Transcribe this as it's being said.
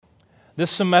This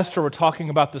semester, we're talking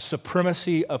about the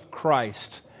supremacy of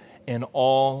Christ in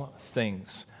all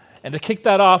things. And to kick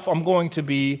that off, I'm going to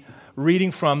be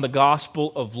reading from the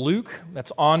Gospel of Luke.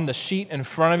 That's on the sheet in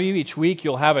front of you. Each week,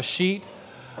 you'll have a sheet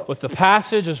with the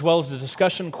passage as well as the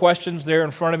discussion questions there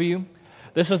in front of you.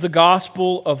 This is the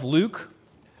Gospel of Luke.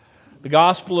 The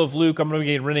Gospel of Luke, I'm going to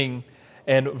begin reading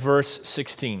in verse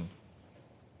 16.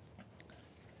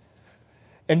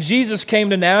 And Jesus came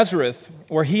to Nazareth,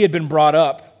 where he had been brought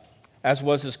up. As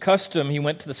was his custom, he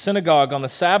went to the synagogue on the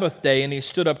Sabbath day, and he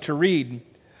stood up to read.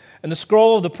 And the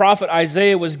scroll of the prophet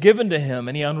Isaiah was given to him,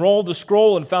 and he unrolled the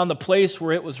scroll and found the place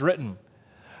where it was written,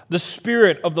 "The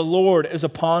Spirit of the Lord is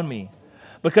upon me,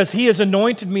 because he has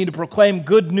anointed me to proclaim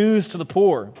good news to the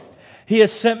poor. He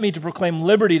has sent me to proclaim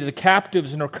liberty to the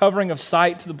captives and recovering of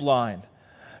sight to the blind,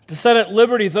 to set at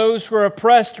liberty those who are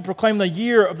oppressed, to proclaim the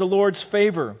year of the Lord's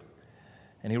favor."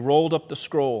 And he rolled up the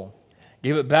scroll,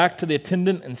 gave it back to the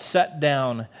attendant, and sat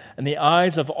down, and the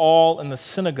eyes of all in the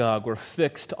synagogue were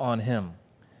fixed on him.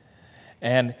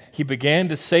 And he began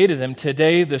to say to them,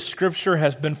 "Today the scripture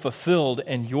has been fulfilled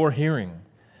in your hearing."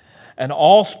 And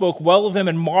all spoke well of him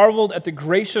and marveled at the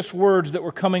gracious words that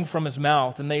were coming from his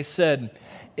mouth. And they said,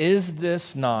 "Is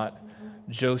this not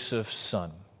Joseph's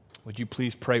son?" Would you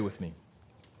please pray with me?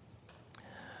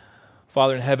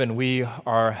 Father in heaven, we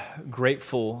are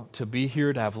grateful to be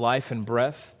here, to have life and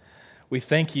breath. We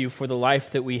thank you for the life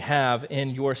that we have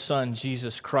in your Son,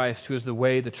 Jesus Christ, who is the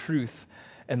way, the truth,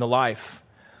 and the life.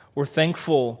 We're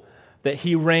thankful that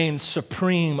he reigns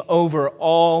supreme over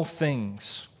all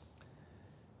things,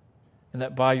 and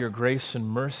that by your grace and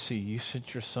mercy, you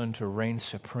sent your Son to reign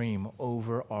supreme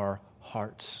over our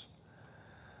hearts.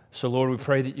 So, Lord, we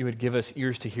pray that you would give us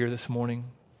ears to hear this morning,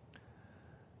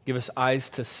 give us eyes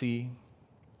to see.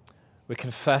 We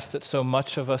confess that so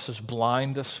much of us is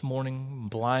blind this morning,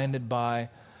 blinded by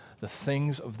the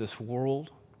things of this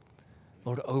world.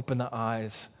 Lord, open the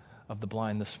eyes of the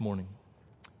blind this morning.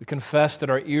 We confess that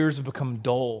our ears have become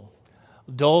dull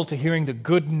to hearing the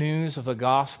good news of the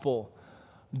gospel,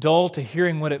 dull to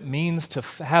hearing what it means to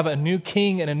have a new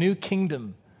king and a new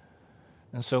kingdom.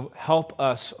 And so help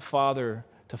us, Father,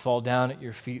 to fall down at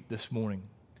your feet this morning.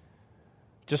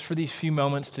 Just for these few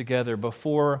moments together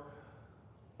before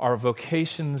our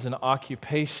vocations and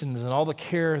occupations and all the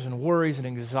cares and worries and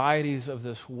anxieties of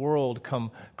this world come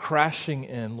crashing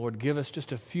in. Lord, give us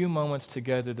just a few moments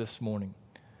together this morning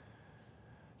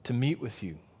to meet with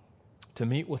you, to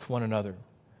meet with one another,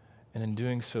 and in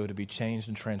doing so to be changed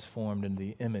and transformed into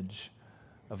the image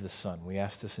of the Son. We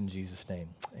ask this in Jesus' name.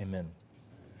 Amen.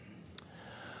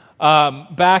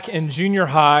 Back in junior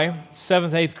high,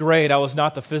 7th, 8th grade, I was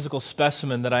not the physical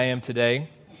specimen that I am today.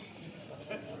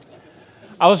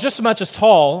 I was just as much as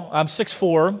tall. I'm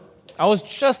 6'4". I was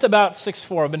just about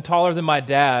 6'4". I've been taller than my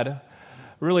dad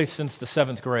really since the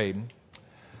 7th grade.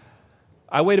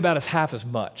 I weighed about half as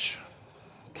much.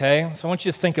 Okay? So I want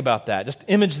you to think about that. Just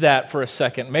image that for a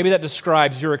second. Maybe that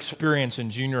describes your experience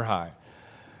in junior high.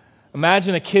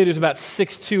 Imagine a kid who's about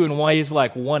 6'2" and weighs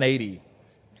like 180.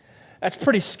 That's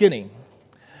pretty skinny.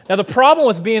 Now, the problem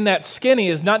with being that skinny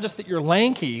is not just that you're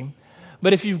lanky,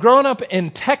 but if you've grown up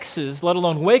in Texas, let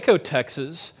alone Waco,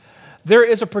 Texas, there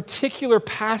is a particular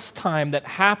pastime that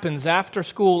happens after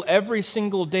school every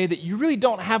single day that you really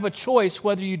don't have a choice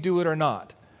whether you do it or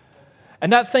not.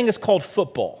 And that thing is called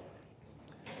football.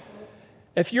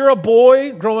 If you're a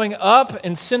boy growing up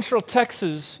in Central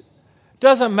Texas,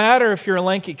 doesn't matter if you're a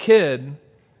lanky kid,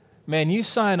 man, you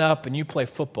sign up and you play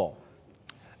football.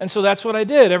 And so that's what I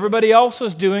did. Everybody else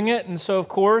was doing it, and so of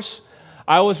course,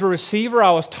 I was a receiver.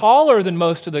 I was taller than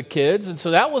most of the kids, and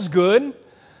so that was good.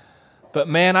 But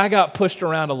man, I got pushed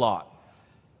around a lot.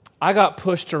 I got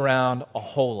pushed around a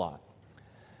whole lot.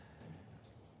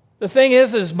 The thing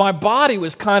is my body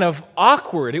was kind of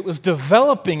awkward. It was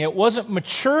developing. It wasn't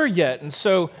mature yet, and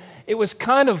so it was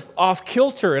kind of off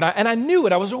kilter, and I knew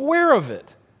it. I was aware of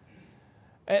it.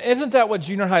 Isn't that what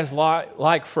junior high is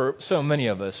like for so many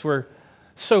of us? We're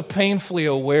so painfully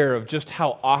aware of just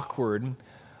how awkward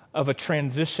of a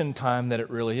transition time that it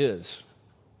really is.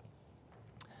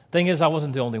 Thing is, I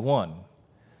wasn't the only one.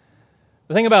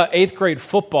 The thing about 8th grade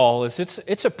football is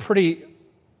it's a pretty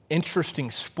interesting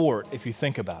sport if you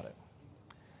think about it.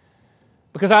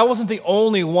 Because I wasn't the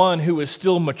only one who was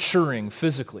still maturing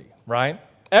physically, right?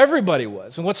 Everybody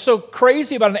was. And what's so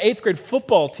crazy about an 8th grade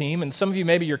football team, and some of you,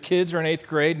 maybe your kids are in 8th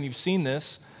grade and you've seen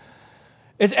this,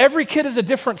 is every kid is a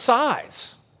different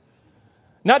size.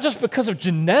 Not just because of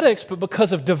genetics, but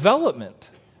because of development.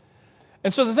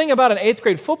 And so the thing about an 8th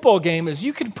grade football game is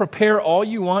you can prepare all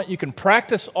you want, you can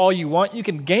practice all you want, you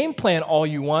can game plan all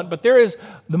you want, but there is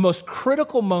the most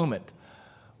critical moment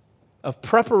of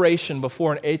preparation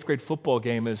before an 8th grade football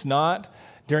game is not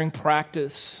during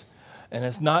practice, and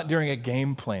it's not during a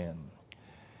game plan.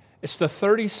 It's the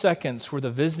 30 seconds where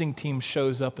the visiting team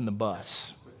shows up in the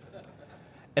bus.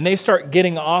 And they start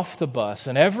getting off the bus,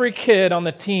 and every kid on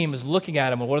the team is looking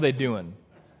at them, and what are they doing?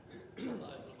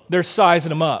 They're sizing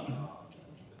them up.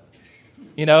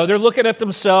 You know, they're looking at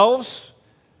themselves,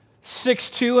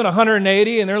 6'2" and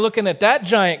 180, and they're looking at that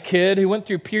giant kid who went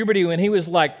through puberty when he was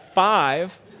like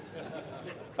 5.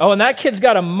 Oh, and that kid's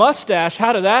got a mustache.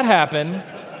 How did that happen?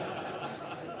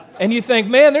 And you think,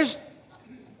 man,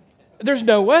 there's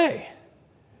no way.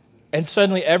 And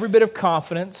suddenly every bit of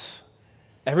confidence,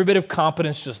 every bit of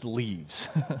competence just leaves.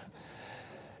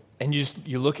 And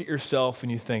you look at yourself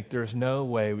and you think, there's no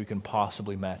way we can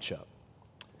possibly match up.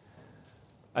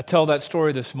 I tell that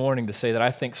story this morning to say that I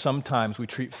think sometimes we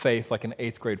treat faith like an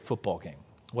 8th grade football game.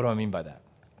 What do I mean by that?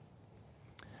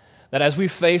 That as we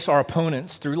face our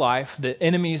opponents through life, the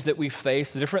enemies that we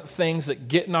face, the different things that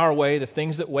get in our way, the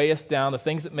things that weigh us down, the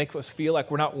things that make us feel like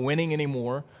we're not winning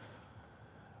anymore,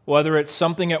 whether it's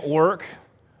something at work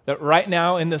that right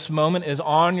now in this moment is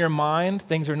on your mind,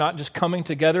 things are not just coming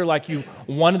together like you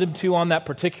wanted them to on that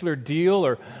particular deal,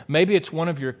 or maybe it's one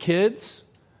of your kids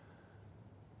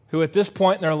who at this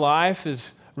point in their life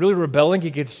is really rebelling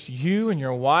against you and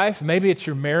your wife. Maybe it's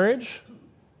your marriage.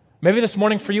 Maybe this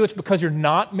morning for you it's because you're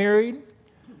not married.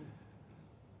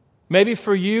 Maybe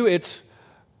for you it's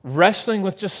wrestling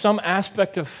with just some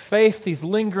aspect of faith, these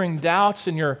lingering doubts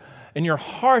in your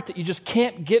heart that you just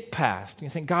can't get past. And you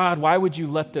think, God, why would you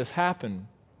let this happen?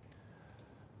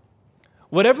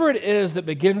 Whatever it is that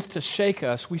begins to shake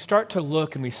us, we start to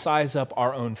look and we size up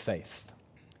our own faith.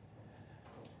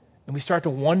 And we start to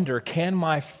wonder, can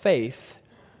my faith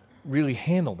really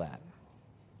handle that?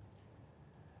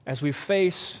 As we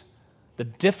face the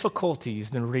difficulties,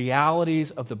 the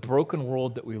realities of the broken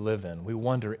world that we live in, we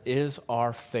wonder, is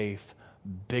our faith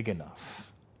big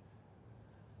enough?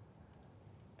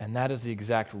 And that is the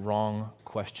exact wrong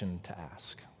question to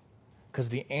ask. Because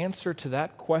the answer to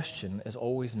that question is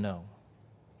always no.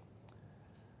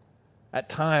 At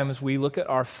times, we look at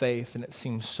our faith and it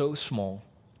seems so small.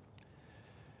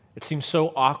 It seems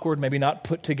so awkward, maybe not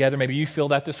put together. Maybe you feel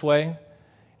that this way.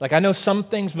 Like I know some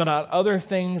things, but not other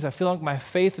things. I feel like my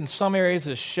faith in some areas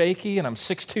is shaky, and I'm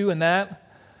 6'2" in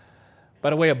that.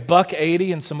 By the way, $180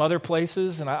 in some other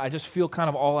places, and I just feel kind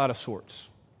of all out of sorts.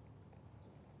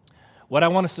 What I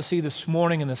want us to see this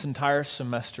morning in this entire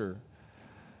semester,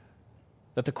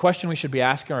 that the question we should be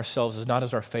asking ourselves is not,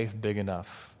 is our faith big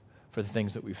enough for the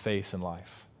things that we face in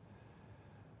life,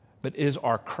 but is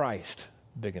our Christ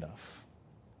big enough?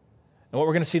 And what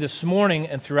we're going to see this morning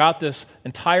and throughout this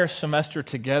entire semester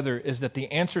together is that the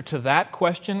answer to that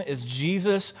question, is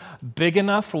Jesus big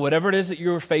enough for whatever it is that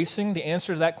you're facing? The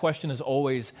answer to that question is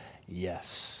always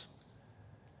yes.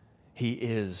 He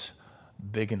is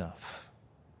big enough.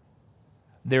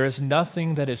 There is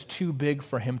nothing that is too big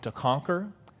for him to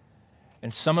conquer.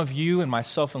 And some of you, and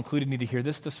myself included, need to hear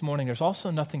this morning. There's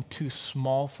also nothing too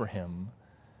small for him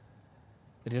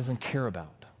that he doesn't care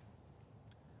about.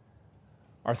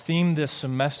 Our theme this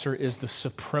semester is the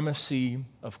supremacy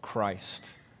of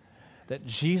Christ. That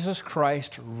Jesus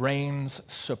Christ reigns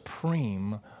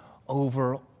supreme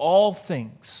over all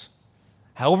things,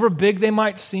 however big they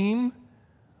might seem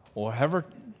or however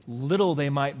little they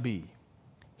might be.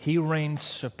 He reigns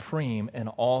supreme in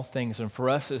all things. And for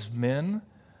us as men,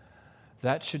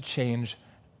 that should change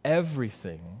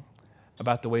everything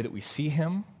about the way that we see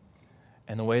him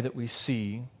and the way that we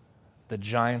see the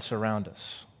giants around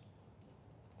us,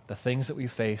 the things that we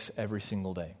face every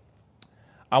single day.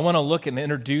 I want to look and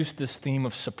introduce this theme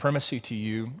of supremacy to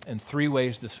you in 3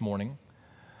 ways this morning.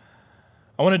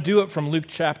 I want to do it from Luke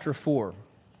chapter 4.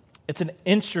 It's an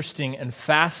interesting and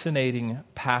fascinating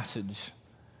passage.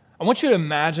 I want you to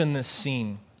imagine this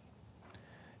scene.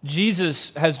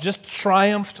 Jesus has just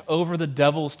triumphed over the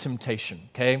devil's temptation,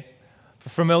 okay? If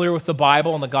you're familiar with the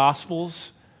Bible and the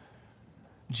Gospels,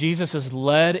 Jesus is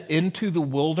led into the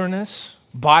wilderness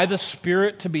by the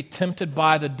Spirit to be tempted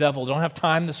by the devil. Don't have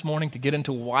time this morning to get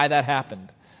into why that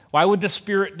happened. Why would the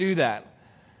Spirit do that?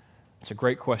 It's a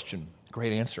great question,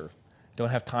 great answer. Don't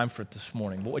have time for it this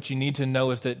morning. But what you need to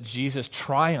know is that Jesus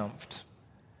triumphed.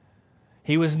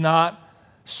 He was not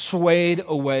swayed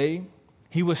away.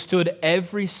 He withstood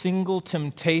every single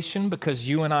temptation because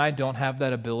you and I don't have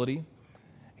that ability.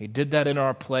 He did that in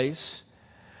our place.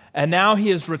 And now he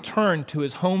has returned to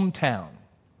his hometown.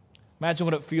 Imagine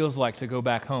what it feels like to go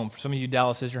back home. For some of you,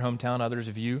 Dallas is your hometown. Others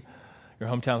of you, your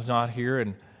hometown's not here,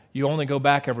 and you only go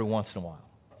back every once in a while.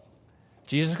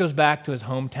 Jesus goes back to his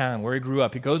hometown where he grew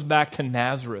up. He goes back to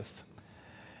Nazareth.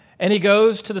 And he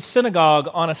goes to the synagogue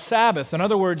on a Sabbath. In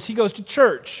other words, he goes to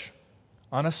church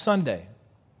on a Sunday.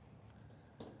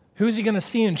 Who's he going to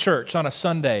see in church on a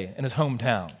Sunday in his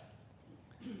hometown?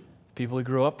 People he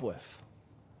grew up with.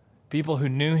 People who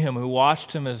knew him, who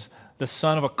watched him as the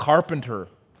son of a carpenter.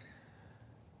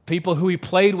 People who he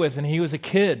played with when he was a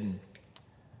kid.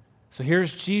 So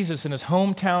here's Jesus in his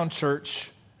hometown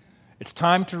church. It's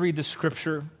time to read the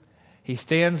scripture. He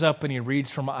stands up and he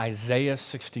reads from Isaiah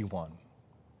 61.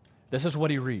 This is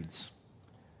what he reads.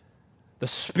 The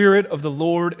Spirit of the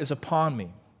Lord is upon me,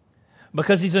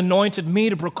 because he's anointed me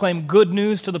to proclaim good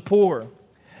news to the poor.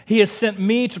 He has sent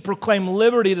me to proclaim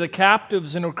liberty to the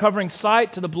captives and recovering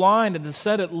sight to the blind, and to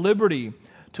set at liberty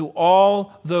to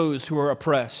all those who are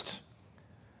oppressed.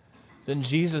 Then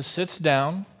Jesus sits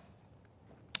down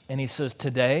and he says,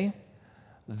 today,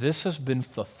 this has been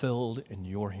fulfilled in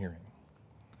your hearing.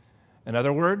 In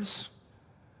other words,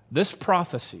 this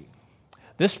prophecy,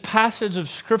 this passage of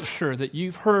Scripture that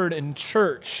you've heard in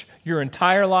church your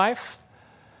entire life,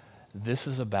 this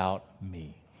is about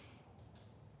me.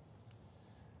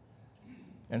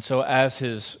 And so as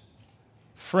his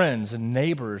friends and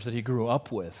neighbors that he grew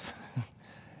up with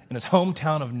in his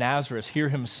hometown of Nazareth hear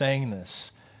him saying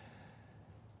this,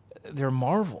 they're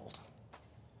marveled.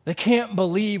 They can't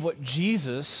believe what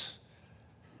Jesus,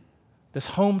 this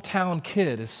hometown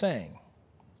kid, is saying.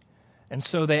 And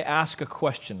so they ask a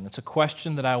question. It's a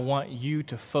question that I want you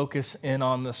to focus in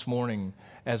on this morning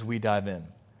as we dive in.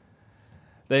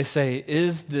 They say,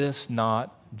 is this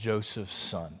not Joseph's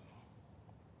son?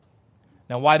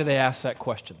 Now, why do they ask that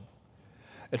question?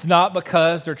 It's not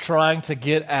because they're trying to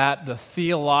get at the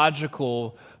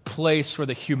theological place where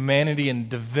the humanity and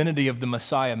divinity of the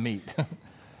Messiah meet.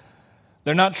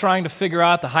 They're not trying to figure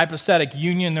out the hypostatic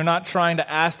union. They're not trying to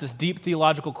ask this deep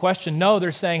theological question. No,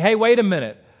 they're saying, hey, wait a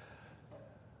minute.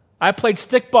 I played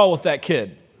stickball with that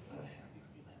kid.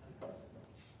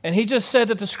 And he just said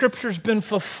that the Scripture's been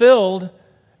fulfilled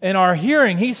in our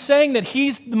hearing. He's saying that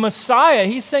he's the Messiah.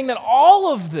 He's saying that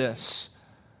all of this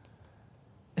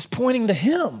is pointing to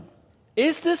him.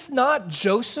 Is this not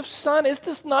Joseph's son? Is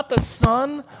this not the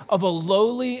son of a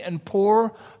lowly and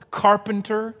poor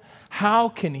carpenter? How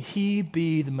can he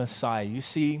be the Messiah? You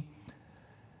see,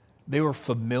 they were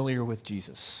familiar with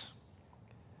Jesus.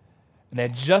 And they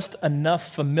had just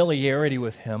enough familiarity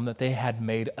with him that they had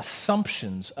made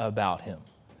assumptions about him.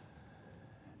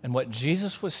 And what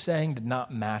Jesus was saying did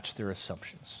not match their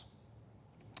assumptions.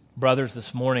 Brothers,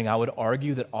 this morning I would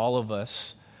argue that all of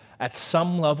us at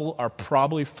some level are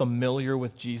probably familiar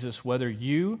with Jesus, whether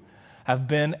you have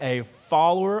been a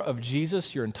follower of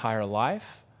Jesus your entire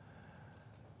life,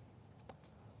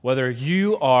 whether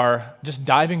you are just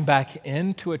diving back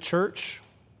into a church.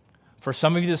 For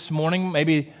some of you this morning,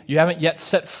 maybe you haven't yet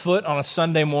set foot on a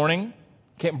Sunday morning,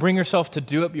 can't bring yourself to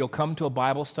do it, but you'll come to a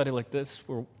Bible study like this.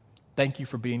 Thank you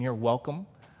for being here. Welcome.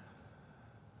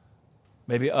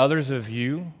 Maybe others of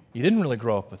you didn't really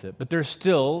grow up with it, but there's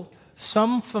still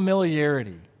some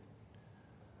familiarity.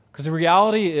 Because the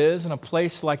reality is, in a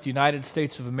place like the United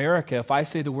States of America, if I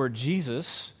say the word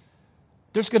Jesus,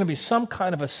 there's going to be some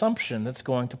kind of assumption that's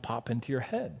going to pop into your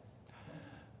head.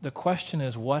 The question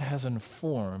is, what has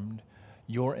informed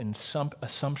your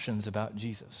assumptions about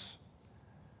Jesus?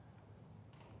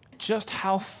 Just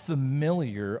how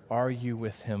familiar are you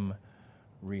with him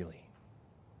really?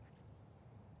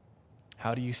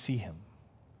 How do you see him?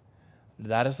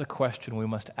 That is the question we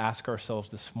must ask ourselves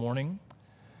this morning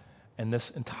and this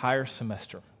entire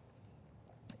semester.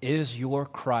 Is your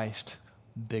Christ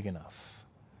big enough?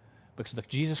 Because the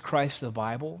Jesus Christ of the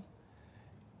Bible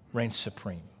reigns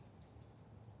supreme.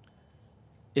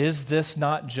 Is this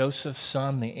not Joseph's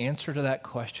son? The answer to that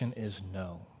question is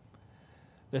no.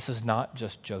 This is not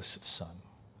just Joseph's son.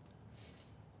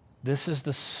 This is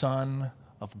the Son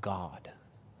of God,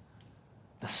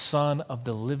 the Son of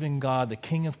the living God, the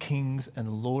King of kings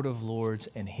and Lord of lords,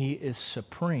 and he is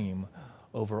supreme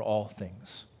over all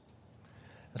things.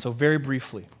 And so very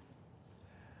briefly,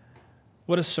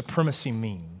 what does supremacy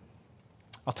mean?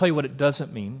 I'll tell you what it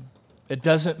doesn't mean. It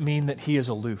doesn't mean that he is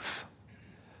aloof.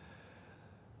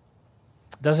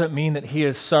 It doesn't mean that he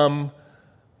is some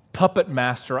puppet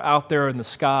master out there in the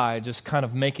sky just kind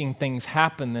of making things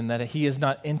happen and that he is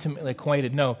not intimately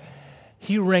acquainted. No,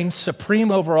 he reigns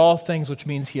supreme over all things, which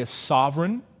means he is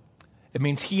sovereign. It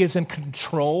means he is in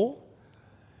control.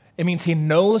 It means he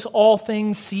knows all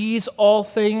things, sees all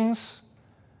things.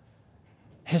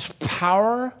 His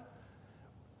power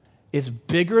is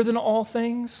bigger than all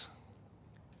things,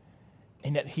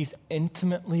 and yet he's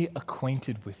intimately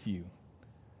acquainted with you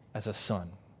as a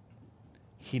son.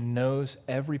 He knows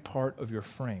every part of your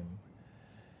frame.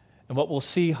 And what we'll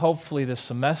see hopefully this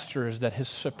semester is that his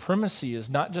supremacy is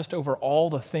not just over all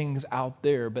the things out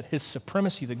there, but his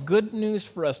supremacy. The good news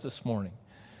for us this morning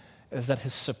is that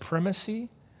his supremacy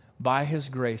by his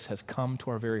grace has come to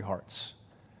our very hearts.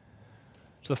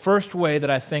 So the first way that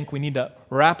I think we need to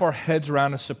wrap our heads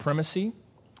around his supremacy,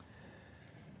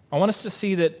 I want us to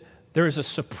see that there is a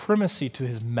supremacy to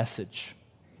his message,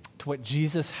 to what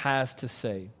Jesus has to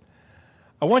say.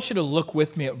 I want you to look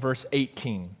with me at verse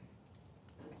 18.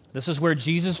 This is where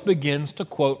Jesus begins to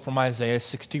quote from Isaiah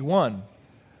 61.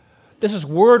 This is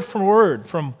word for word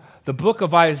from the book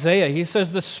of Isaiah. He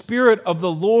says, "The Spirit of the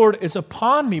Lord is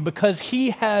upon me because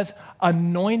he has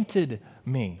anointed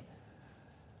me."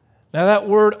 Now that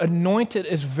word anointed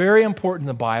is very important in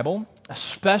the Bible,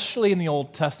 especially in the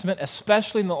Old Testament,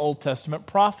 especially in the Old Testament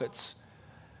prophets.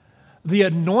 The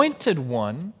anointed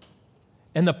one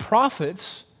in the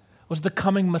prophets was the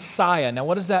coming Messiah. Now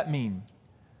what does that mean?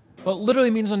 Well, it literally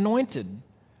means anointed.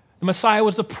 The Messiah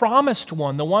was the promised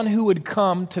one, the one who would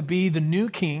come to be the new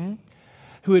king,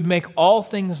 who would make all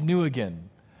things new again,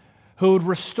 who would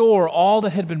restore all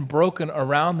that had been broken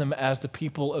around them as the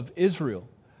people of Israel,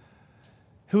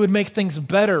 who would make things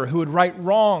better, who would right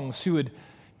wrongs, who would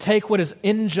take what is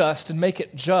unjust and make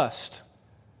it just,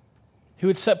 who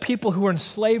would set people who were in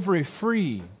slavery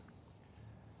free.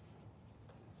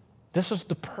 This was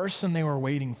the person they were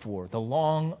waiting for, the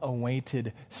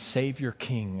long-awaited Savior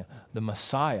King, the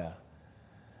Messiah.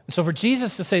 And so for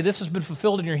Jesus to say, this has been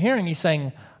fulfilled in your hearing, he's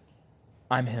saying,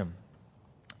 I'm him.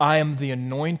 I am the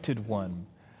anointed one.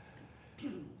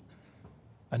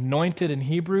 Anointed in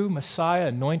Hebrew, Messiah.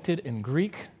 Anointed in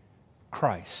Greek,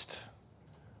 Christ.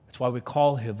 That's why we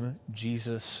call him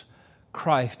Jesus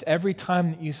Christ. Every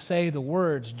time that you say the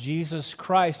words Jesus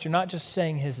Christ, you're not just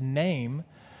saying his name,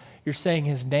 you're saying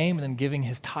his name and then giving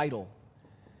his title.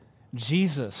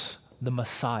 Jesus, the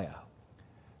Messiah.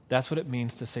 That's what it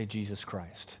means to say Jesus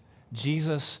Christ.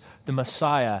 Jesus, the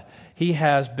Messiah. He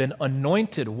has been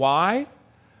anointed. Why?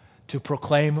 To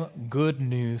proclaim good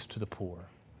news to the poor.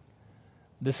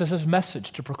 This is his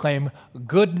message, to proclaim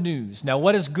good news. Now,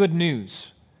 what is good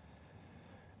news?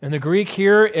 In the Greek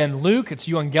here in Luke, it's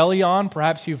euangelion.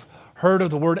 Perhaps you've heard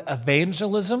of the word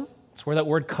evangelism. It's where that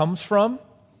word comes from.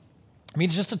 It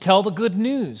means just to tell the good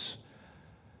news.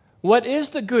 What is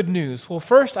the good news? Well,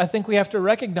 first, I think we have to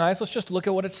recognize, let's just look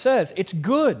at what it says. It's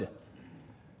good.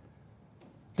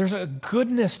 There's a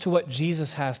goodness to what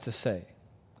Jesus has to say.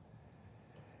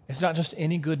 It's not just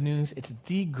any good news, it's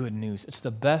the good news. It's the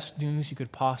best news you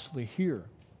could possibly hear.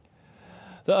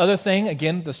 The other thing,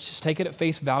 again, let's just take it at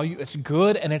face value. It's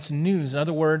good and it's news. In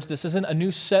other words, this isn't a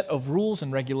new set of rules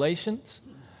and regulations.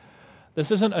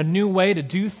 This isn't a new way to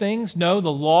do things. No,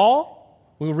 the law,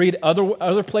 we'll read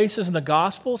other places in the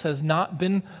Gospels, has not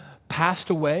been passed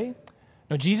away.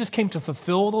 No, Jesus came to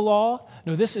fulfill the law.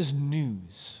 No, this is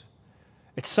news.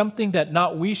 It's something that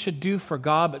not we should do for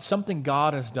God, but something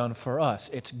God has done for us.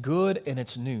 It's good and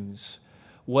it's news.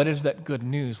 What is that good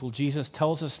news? Well, Jesus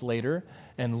tells us later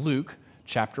in Luke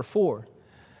chapter 4.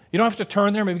 You don't have to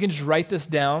turn there. Maybe you can just write this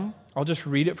down. I'll just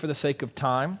read it for the sake of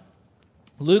time.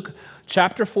 Luke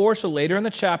chapter 4, so later in the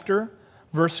chapter,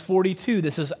 verse 42,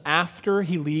 this is after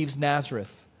he leaves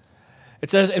Nazareth. It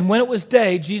says, "And when it was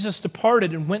day, Jesus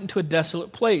departed and went into a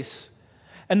desolate place.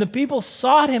 And the people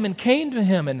sought him and came to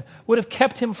him and would have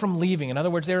kept him from leaving." In other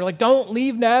words, they were like, "Don't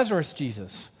leave Nazareth,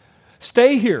 Jesus.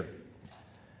 Stay here."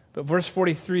 But verse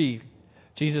 43,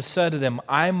 Jesus said to them,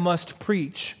 "I must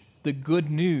preach the good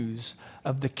news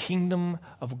of the kingdom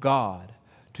of God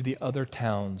to the other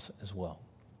towns as well."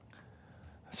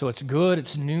 So it's good,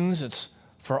 it's news, it's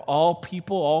for all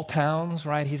people, all towns,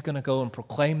 right? He's going to go and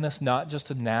proclaim this not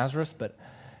just in Nazareth, but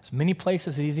as many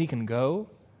places as he can go.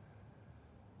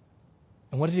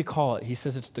 And what does he call it? He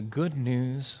says it's the good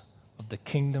news of the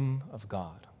kingdom of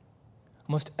God.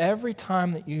 Almost every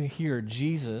time that you hear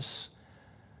Jesus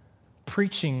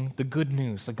preaching the good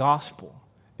news, the gospel,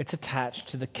 it's attached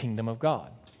to the kingdom of God.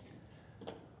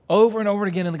 Over and over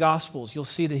again in the Gospels, you'll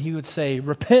see that he would say,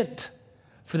 "Repent,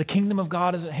 for the kingdom of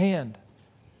God is at hand."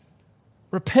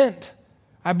 Repent.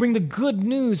 I bring the good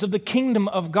news of the kingdom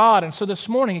of God. And so this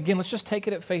morning, again, let's just take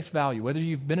it at face value, whether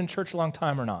you've been in church a long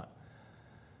time or not.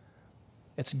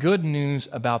 It's good news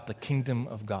about the kingdom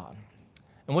of God.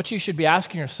 And what you should be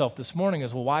asking yourself this morning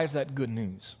is, well, why is that good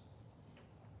news?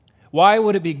 Why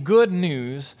would it be good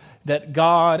news that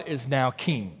God is now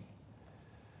king?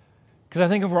 Because I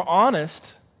think if we're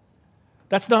honest,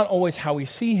 that's not always how we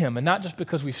see him, and not just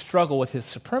because we struggle with his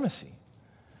supremacy.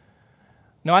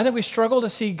 No, I think we struggle to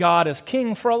see God as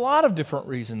king for a lot of different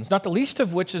reasons, not the least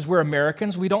of which is we're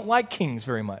Americans. We don't like kings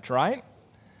very much, right?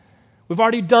 We've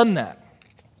already done that.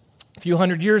 a few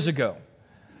hundred years ago.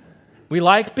 We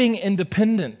like being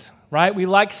independent, right? We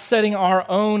like setting our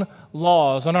own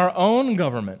laws and our own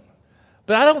government.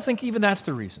 But I don't think even that's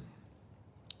the reason.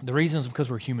 The reason is because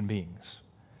we're human beings.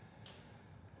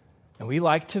 And we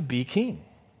like to be king.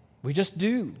 We just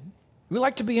do. We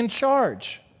like to be in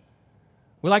charge.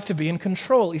 We like to be in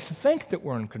control, at least to think that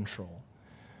we're in control.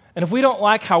 And if we don't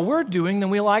like how we're doing, then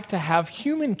we like to have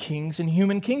human kings and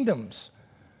human kingdoms.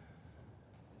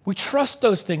 We trust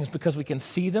those things because we can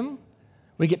see them.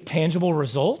 We get tangible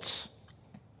results.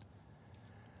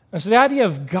 And so the idea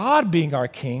of God being our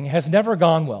king has never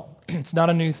gone well. It's not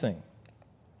a new thing.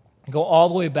 Go all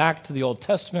the way back to the Old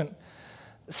Testament,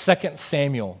 2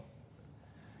 Samuel.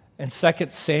 In 2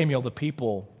 Samuel, the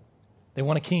people, they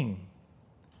want a king.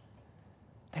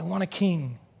 They want a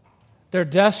king. They're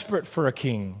desperate for a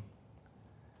king.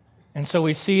 And so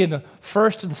we see in the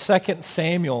 1st and 2nd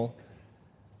Samuel,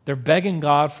 they're begging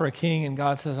God for a king, and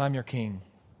God says, I'm your king.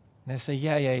 And they say,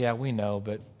 yeah, we know,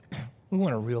 but we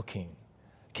want a real king.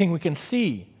 A king we can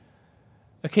see.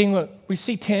 A king we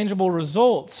see tangible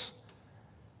results.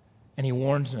 And he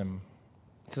warns them.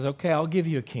 He says, okay, I'll give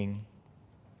you a king.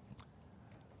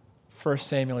 1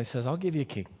 Samuel, he says, I'll give you a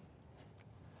king.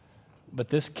 But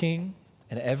this king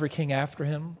and every king after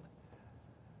him,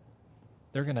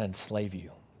 they're going to enslave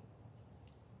you.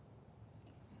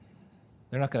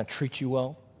 They're not going to treat you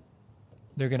well.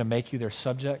 They're going to make you their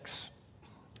subjects.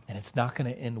 And it's not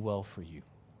going to end well for you.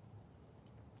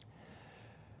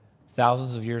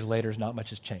 Thousands of years later, not much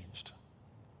has changed.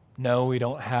 No, we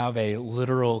don't have a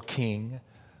literal king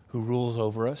who rules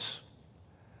over us.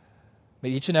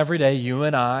 But each and every day, you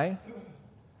and I,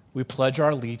 we pledge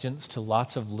our allegiance to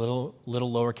lots of little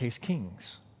lowercase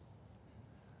kings.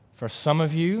 For some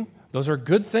of you, those are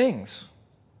good things.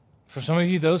 For some of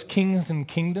you, those kings and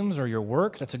kingdoms are your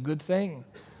work. That's a good thing.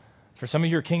 For some of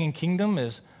you, your king and kingdom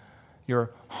is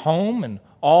your home and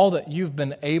all that you've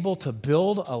been able to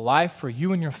build a life for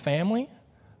you and your family.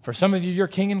 For some of you, your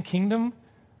king and kingdom,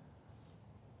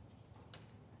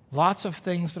 lots of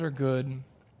things that are good,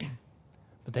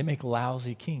 but they make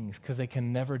lousy kings because they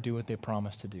can never do what they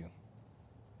promise to do.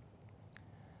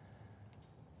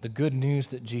 The good news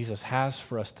that Jesus has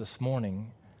for us this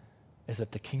morning is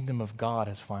that the kingdom of God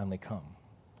has finally come.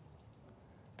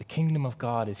 The kingdom of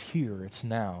God is here, it's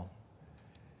now.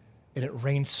 And it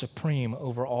reigns supreme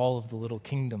over all of the little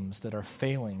kingdoms that are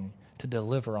failing to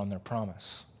deliver on their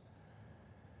promise.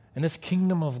 And this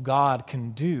kingdom of God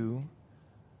can do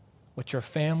what your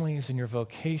families and your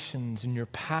vocations and your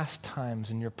pastimes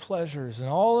and your pleasures and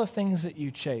all the things that you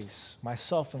chase,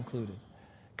 myself included,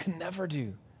 can never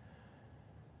do.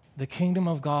 The kingdom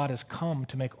of God has come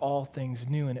to make all things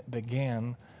new, and it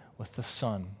began with the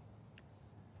Son.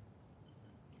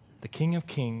 The King of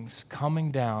Kings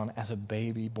coming down as a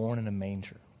baby born in a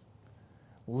manger,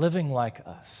 living like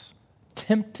us,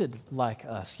 tempted like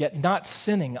us, yet not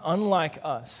sinning, unlike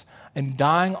us, and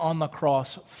dying on the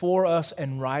cross for us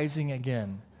and rising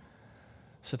again,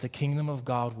 so that the kingdom of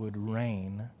God would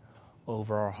reign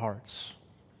over our hearts,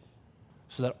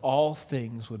 so that all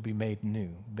things would be made new,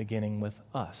 beginning with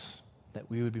us,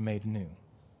 that we would be made new.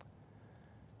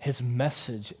 His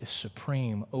message is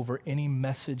supreme over any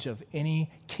message of any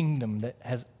kingdom that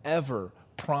has ever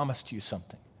promised you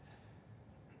something.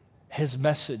 His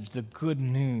message, the good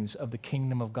news of the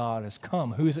kingdom of God, has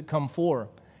come. Who has it come for?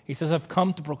 He says, I've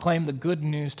come to proclaim the good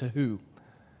news to who?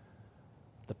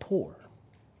 The poor.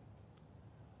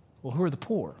 Well, who are the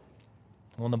poor?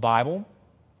 Well, in the Bible,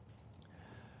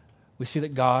 we see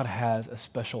that God has a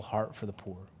special heart for the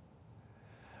poor.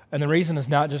 And the reason is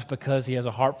not just because he has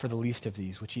a heart for the least of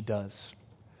these, which he does,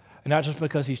 and not just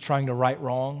because he's trying to right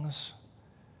wrongs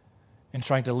and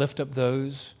trying to lift up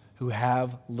those who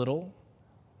have little,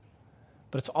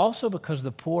 but it's also because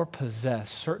the poor possess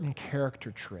certain character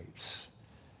traits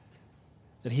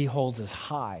that he holds as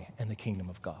high in the kingdom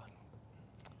of God.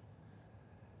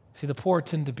 See, the poor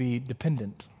tend to be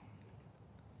dependent.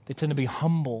 They tend to be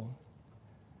humble.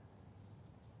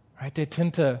 Right? They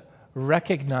tend to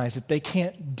recognize that they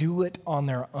can't do it on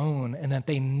their own and that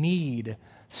they need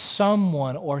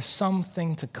someone or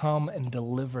something to come and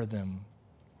deliver them.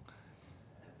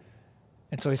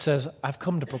 And so he says, I've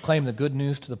come to proclaim the good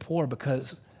news to the poor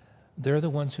because they're the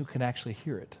ones who can actually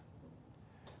hear it.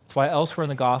 That's why elsewhere in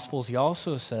the Gospels he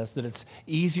also says that it's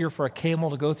easier for a camel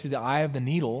to go through the eye of the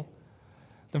needle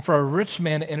than for a rich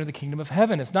man to enter the kingdom of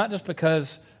heaven. It's not just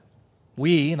because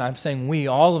we, and I'm saying we,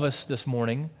 all of us this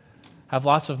morning, have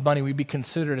lots of money, we'd be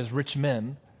considered as rich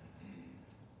men.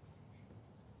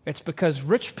 It's because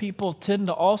rich people tend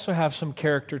to also have some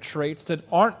character traits that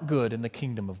aren't good in the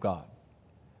kingdom of God.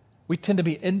 We tend to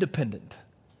be independent.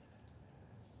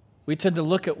 We tend to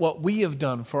look at what we have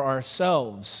done for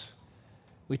ourselves.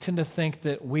 We tend to think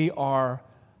that we are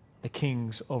the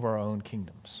kings over our own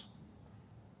kingdoms.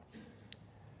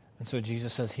 And so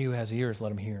Jesus says, he who has ears,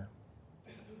 let him hear.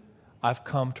 I've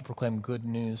come to proclaim good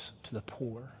news to the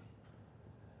poor.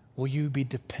 Will you be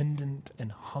dependent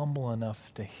and humble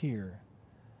enough to hear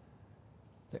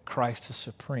that Christ is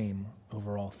supreme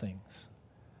over all things?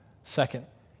 Second,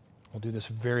 we'll do this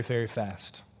very, very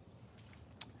fast.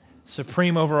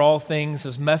 Supreme over all things,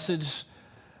 his message,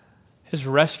 his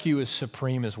rescue is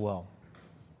supreme as well.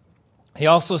 He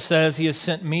also says, he has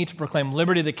sent me to proclaim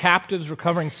liberty to the captives,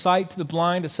 recovering sight to the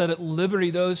blind, to set at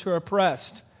liberty those who are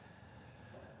oppressed.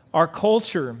 Our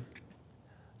culture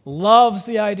loves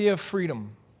the idea of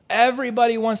freedom.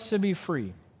 Everybody wants to be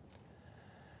free.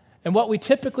 And what we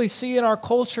typically see in our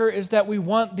culture is that we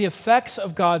want the effects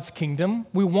of God's kingdom.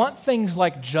 We want things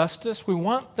like justice. We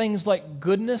want things like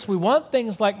goodness. We want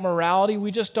things like morality.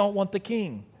 We just don't want the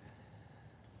king.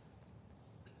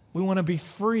 We want to be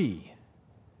free.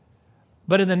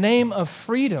 But in the name of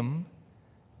freedom,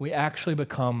 we actually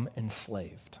become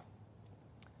enslaved.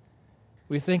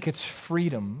 We think it's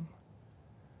freedom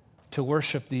to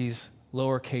worship these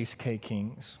lowercase k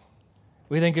kings.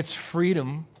 We think it's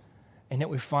freedom, and yet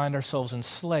we find ourselves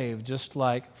enslaved, just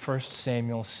like 1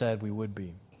 Samuel said we would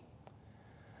be.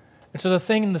 And so the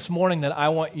thing this morning that I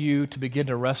want you to begin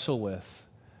to wrestle with,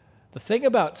 the thing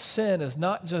about sin is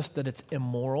not just that it's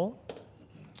immoral,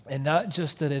 and not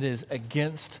just that it is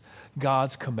against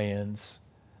God's commands,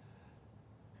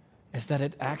 is that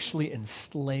it actually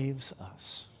enslaves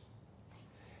us.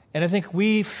 And I think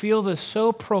we feel this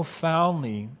so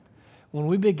profoundly when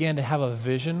we begin to have a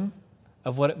vision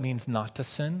of what it means not to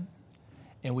sin,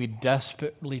 and we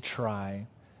desperately try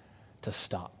to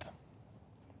stop.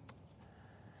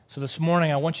 So this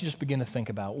morning, I want you to just begin to think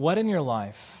about what in your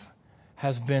life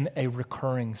has been a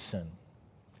recurring sin.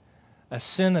 A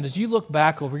sin that as you look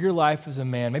back over your life as a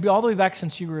man, maybe all the way back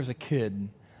since you were as a kid,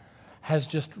 has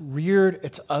just reared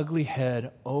its ugly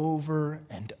head over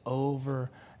and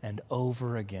over and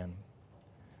over again.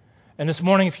 And this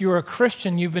morning, if you are a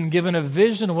Christian, you've been given a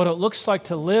vision of what it looks like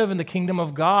to live in the kingdom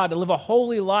of God, to live a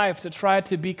holy life, to try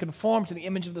to be conformed to the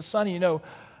image of the Son. You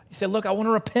say, look, I want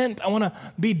to repent. I want to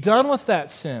be done with that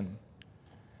sin.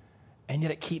 And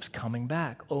yet it keeps coming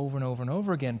back over and over and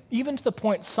over again, even to the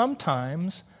point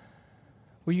sometimes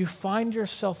where you find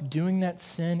yourself doing that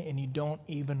sin and you don't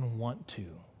even want to.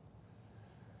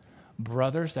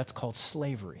 Brothers, that's called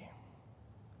slavery.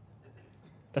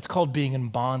 That's called being in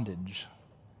bondage.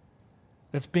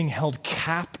 That's being held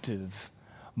captive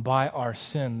by our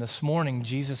sin. This morning,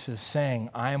 Jesus is saying,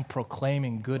 I am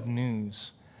proclaiming good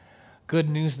news. Good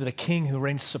news that a king who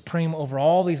reigns supreme over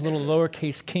all these little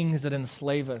lowercase kings that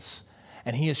enslave us,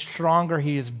 and he is stronger,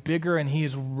 he is bigger, and he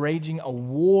is waging a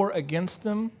war against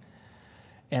them.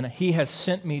 And he has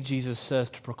sent me, Jesus says,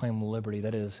 to proclaim liberty.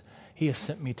 That is, he has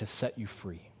sent me to set you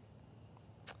free.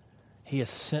 He has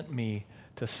sent me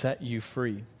to set you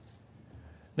free.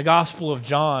 The Gospel of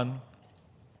John,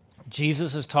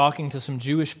 Jesus is talking to some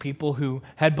Jewish people who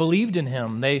had believed in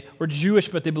him. They were Jewish,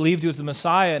 but they believed he was the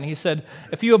Messiah. And he said,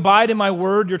 if you abide in my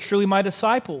word, you're truly my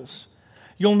disciples.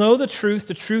 You'll know the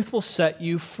truth will set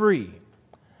you free.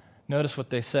 Notice what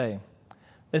they say.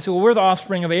 They say, well, we're the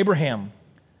offspring of Abraham.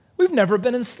 We've never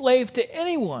been enslaved to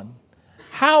anyone.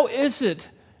 How is it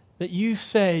that you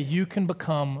say you can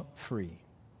become free?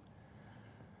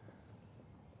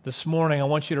 This morning, I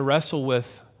want you to wrestle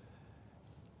with,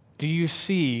 do you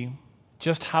see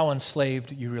just how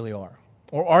enslaved you really are?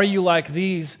 Or are you like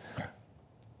these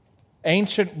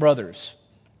ancient brothers?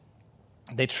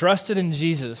 They trusted in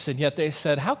Jesus, and yet they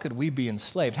said, how could we be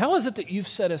enslaved? How is it that you've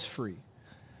set us free?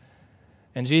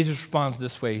 And Jesus responds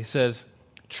this way. He says,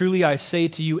 truly I say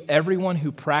to you, everyone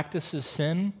who practices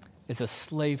sin is a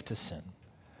slave to sin.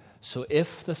 So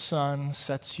if the Son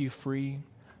sets you free,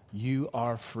 you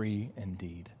are free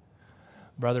indeed.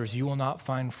 Brothers, you will not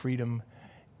find freedom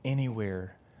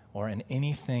anywhere or in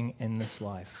anything in this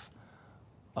life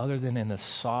other than in the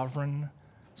sovereign,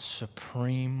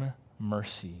 supreme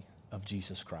mercy of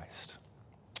Jesus Christ.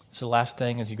 So last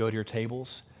thing as you go to your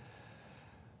tables,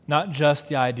 not just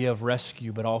the idea of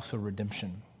rescue, but also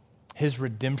redemption. His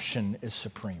redemption is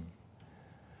supreme.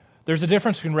 There's a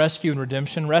difference between rescue and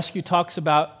redemption. Rescue talks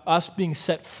about us being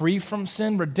set free from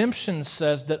sin. Redemption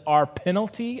says that our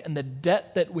penalty and the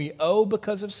debt that we owe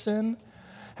because of sin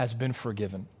has been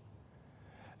forgiven.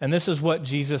 And this is what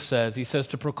Jesus says. He says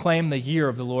to proclaim the year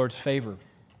of the Lord's favor.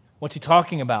 What's he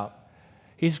talking about?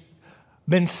 He's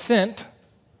been sent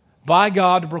by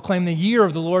God to proclaim the year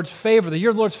of the Lord's favor. The year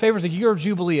of the Lord's favor is a year of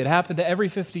Jubilee. It happened to every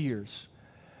 50 years.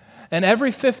 And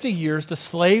every 50 years, the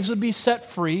slaves would be set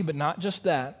free, but not just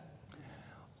that.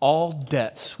 All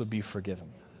debts would be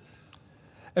forgiven.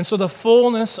 And so the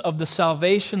fullness of the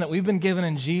salvation that we've been given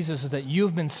in Jesus is that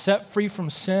you've been set free from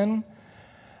sin,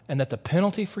 and that the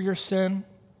penalty for your sin,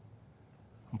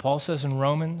 and Paul says in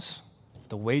Romans,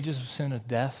 the wages of sin is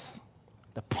death.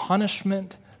 The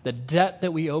punishment, the debt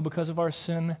that we owe because of our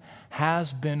sin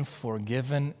has been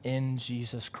forgiven in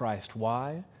Jesus Christ.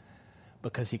 Why?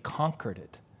 Because he conquered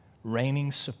it,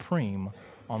 reigning supreme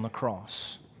on the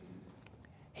cross.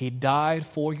 He died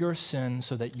for your sin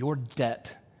so that your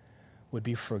debt would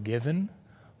be forgiven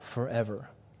forever.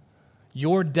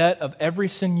 Your debt of every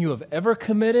sin you have ever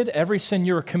committed, every sin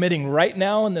you are committing right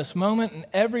now in this moment, and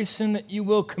every sin that you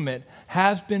will commit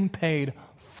has been paid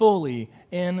fully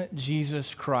in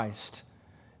Jesus Christ.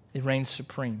 It reigns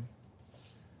supreme.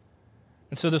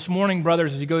 And so this morning,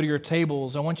 brothers, as you go to your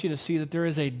tables, I want you to see that there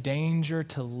is a danger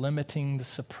to limiting the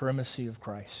supremacy of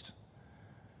Christ.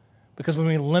 Because when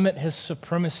we limit his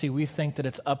supremacy, we think that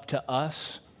it's up to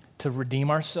us to redeem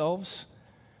ourselves.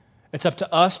 It's up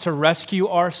to us to rescue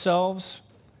ourselves.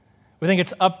 We think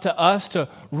it's up to us to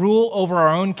rule over our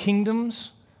own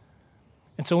kingdoms.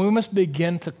 And so we must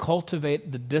begin to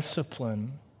cultivate the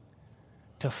discipline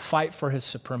to fight for his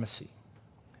supremacy,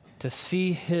 to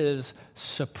see his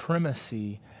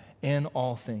supremacy in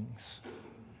all things.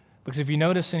 Because if you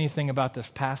notice anything about this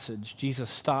passage, Jesus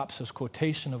stops his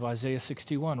quotation of Isaiah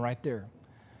 61 right there.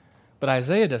 But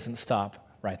Isaiah doesn't stop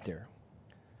right there.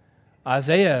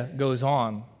 Isaiah goes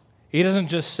on. He doesn't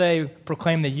just say,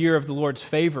 proclaim the year of the Lord's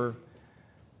favor.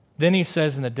 Then he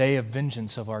says, in the day of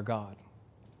vengeance of our God.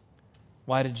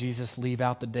 Why did Jesus leave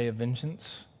out the day of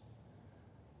vengeance?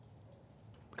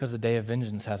 Because the day of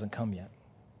vengeance hasn't come yet.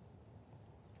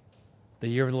 The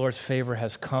year of the Lord's favor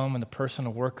has come in the person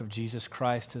and work of Jesus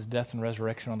Christ, his death and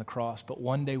resurrection on the cross. But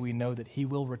one day we know that he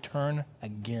will return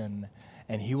again,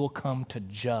 and he will come to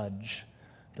judge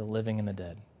the living and the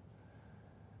dead.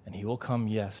 And he will come,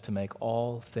 yes, to make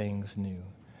all things new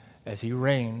as he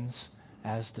reigns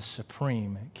as the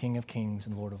supreme King of kings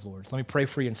and Lord of lords. Let me pray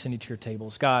for you and send you to your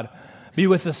tables. God, be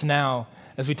with us now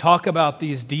as we talk about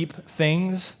these deep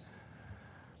things.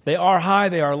 They are high,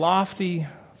 they are lofty.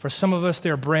 For some of us,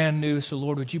 they're brand new. So,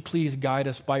 Lord, would you please guide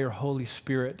us by your Holy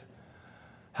Spirit?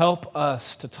 Help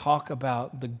us to talk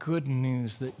about the good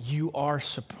news that you are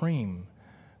supreme,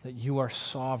 that you are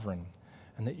sovereign,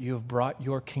 and that you have brought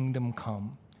your kingdom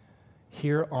come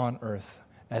here on earth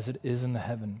as it is in the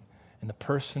heaven, in the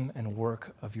person and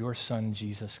work of your Son,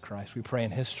 Jesus Christ. We pray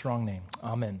in his strong name.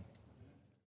 Amen.